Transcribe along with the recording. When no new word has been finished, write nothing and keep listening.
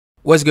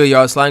What's good,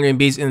 y'all? Slime Green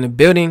Beats in the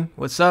building.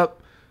 What's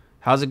up?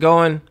 How's it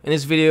going? In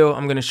this video,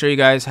 I'm going to show you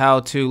guys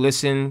how to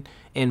listen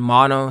in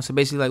mono. So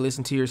basically, like,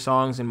 listen to your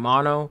songs in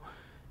mono.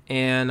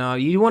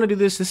 And you want to do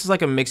this. This is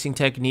like a mixing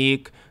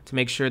technique to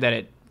make sure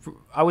that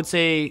I would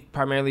say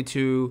primarily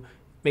to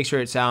make sure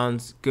it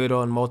sounds good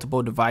on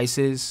multiple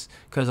devices,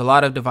 because a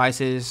lot of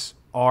devices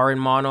are in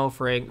mono.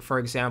 For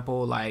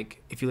example,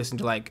 like if you listen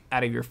to like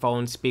out of your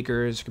phone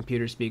speakers,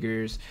 computer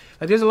speakers,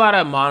 like there's a lot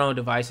of mono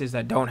devices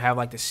that don't have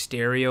like the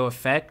stereo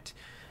effect.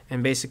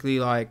 And basically,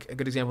 like a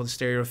good example of the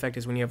stereo effect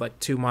is when you have like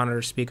two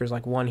monitor speakers,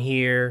 like one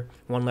here,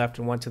 one left,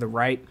 and one to the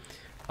right.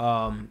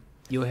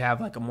 You'll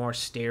have like a more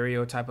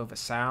stereo type of a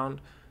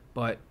sound.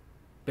 But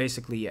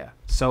basically, yeah.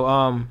 So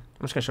I'm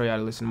just gonna show you how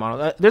to listen to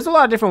mono. There's a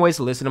lot of different ways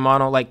to listen to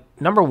mono. Like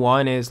number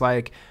one is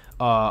like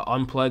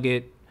unplug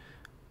it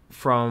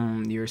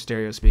from your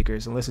stereo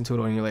speakers and listen to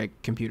it on your like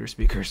computer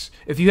speakers,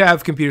 if you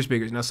have computer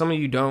speakers. Now some of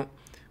you don't,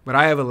 but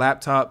I have a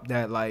laptop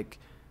that like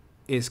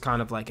is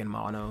kind of like in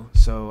mono,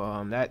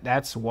 so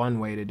that's one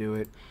way to do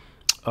it.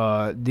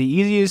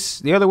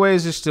 The other way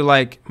is just to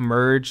like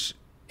merge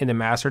in the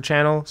master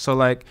channel. So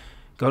like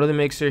go to the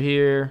mixer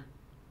here,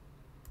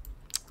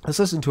 let's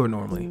listen to it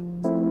normally,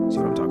 see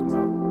what I'm talking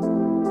about.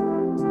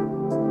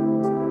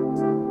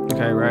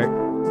 Okay, right,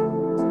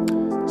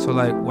 so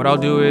like what I'll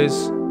do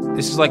is,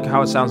 this is like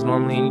how it sounds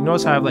normally. And you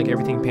notice how I have like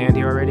everything panned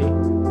here already.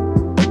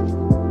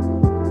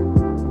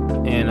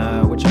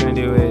 And what you're gonna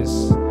do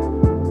is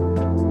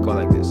go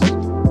like this.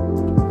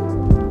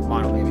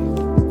 Mono, maybe.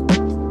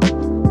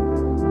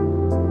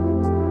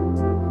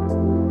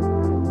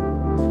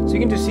 So you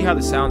can just see how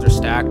the sounds are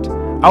stacked.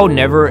 I would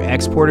never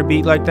export a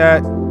beat like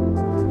that.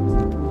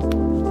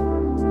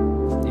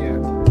 Yeah.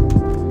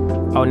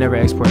 I would never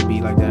export a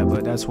beat like that,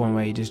 but that's one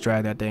way. You just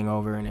drag that thing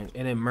over and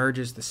it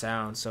merges the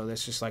sound. So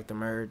that's just like the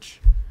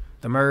merge.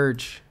 The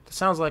merge. That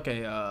sounds like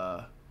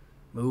a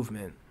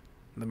movement.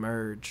 The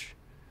merge.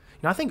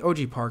 You know, I think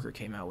OG Parker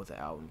came out with an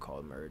album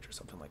called Merge or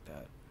something like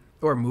that.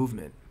 Or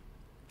Movement.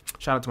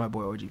 Shout out to my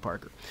boy OG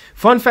Parker.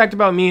 Fun fact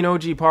about me and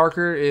OG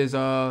Parker is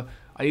I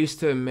used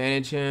to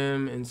manage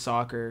him in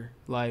soccer.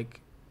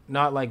 Like,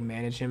 not like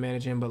manage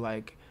him, but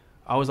like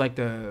I was like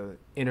the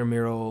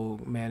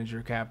intramural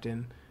manager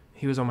captain.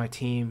 He was on my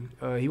team.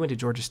 He went to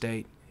Georgia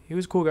State. He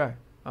was a cool guy.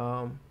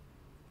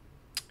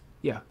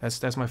 Yeah,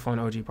 that's my fun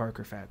OG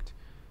Parker fact.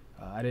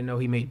 I didn't know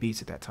he made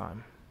beats at that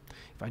time.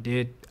 If I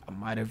did, I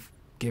might have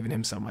given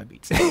him some of my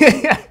beats.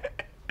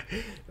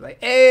 Like,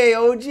 hey,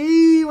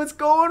 OG, what's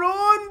going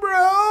on,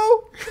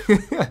 bro?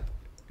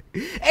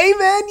 Hey,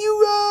 man,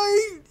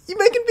 you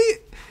making beats?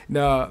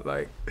 No,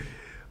 like,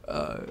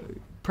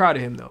 proud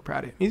of him, though.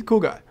 Proud of him. He's a cool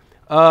guy.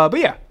 But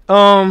yeah.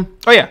 Oh,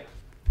 yeah.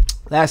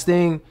 Last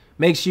thing,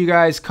 make sure you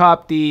guys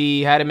cop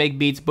the How to Make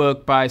Beats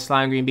book by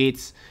Slime Green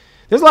Beats.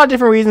 There's a lot of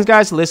different reasons,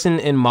 guys, to listen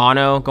in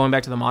mono. Going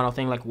back to the mono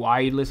thing, like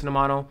why you listen to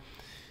mono.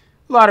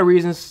 A lot of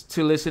reasons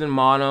to listen in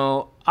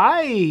mono.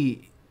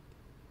 There's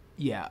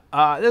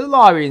a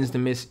lot of reasons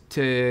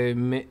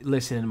to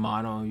listen in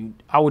mono.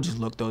 I would just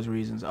look those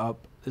reasons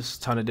up. There's a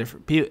ton of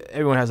different people.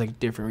 Everyone has like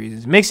different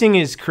reasons. Mixing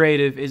is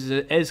creative, is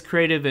as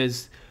creative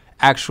as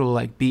actual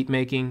like beat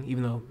making,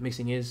 even though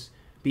mixing is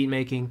beat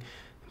making.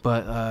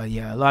 But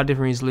yeah, a lot of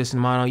different reasons to listen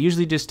to mono.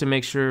 Usually just to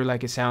make sure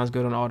like it sounds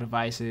good on all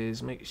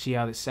devices. See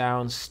how the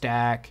sounds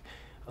stack.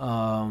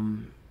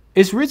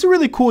 It's a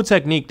really cool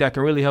technique that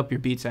can really help your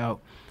beats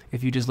out.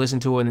 If you just listen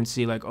to it and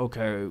see like,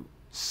 okay,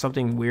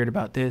 something weird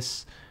about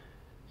this,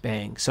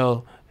 bang.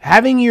 So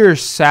having your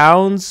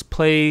sounds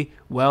play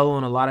well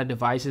on a lot of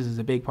devices is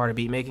a big part of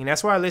beat making.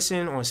 That's why I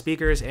listen on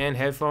speakers and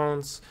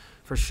headphones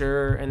for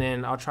sure. And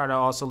then I'll try to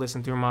also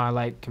listen through my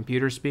like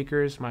computer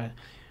speakers.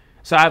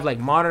 So I have like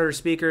monitor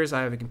speakers,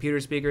 I have computer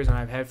speakers, and I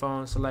have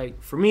headphones. So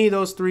like for me,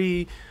 those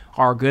three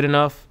are good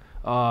enough.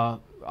 I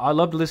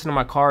love to listen to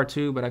my car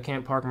too, but I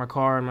can't park my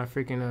car in my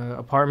freaking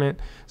apartment.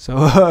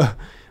 So,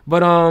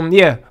 but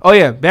yeah. Oh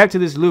yeah, back to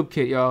this loop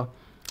kit, y'all.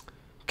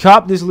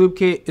 Cop this loop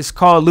kit. It's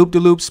called Loop the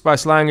Loops by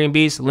Slime Green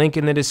Beats. Link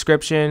in the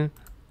description.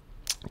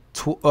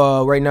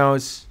 Right now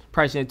it's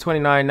priced at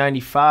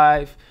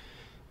 $29.95.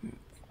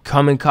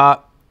 Come and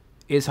cop.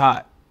 It's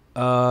hot.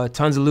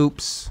 Tons of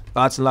loops,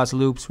 lots and lots of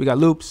loops. We got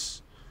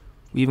loops.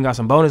 We even got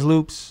some bonus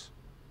loops.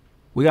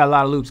 We got a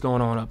lot of loops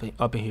going on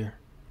up in here.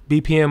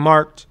 BPM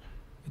marked.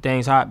 The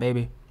thing's hot,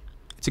 baby.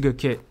 It's a good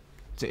kit.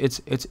 It's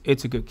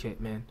a good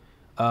kit, man.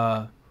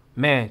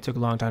 Man, it took a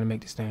long time to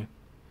make this thing.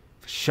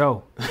 For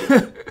sure.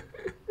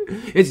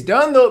 It's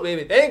done though,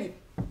 baby. Thank you.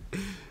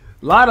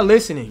 A lot of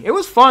listening. It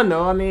was fun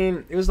though. I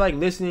mean, it was like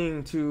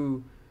listening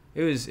to.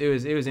 It was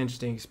an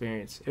interesting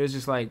experience. It was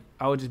just like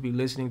I would just be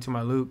listening to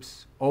my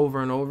loops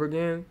over and over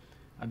again.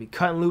 I'd be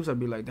cutting loops. I'd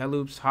be like, that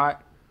loop's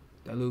hot.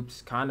 That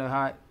loop's kind of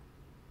hot.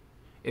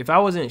 If I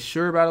wasn't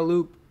sure about a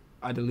loop,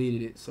 I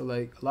deleted it. So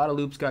like a lot of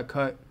loops got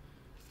cut.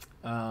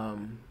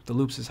 The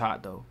loops is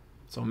hot though.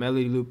 So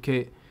melody loop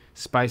kit,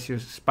 spice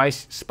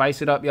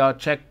it up, y'all.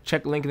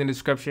 Check link in the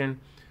description.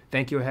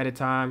 Thank you ahead of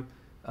time.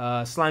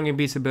 Slime Green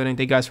Beats the building.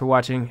 Thank you guys for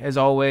watching. As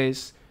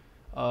always.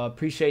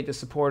 Appreciate the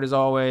support as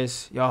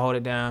always. Y'all hold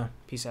it down.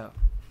 Peace out.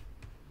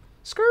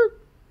 Skirt.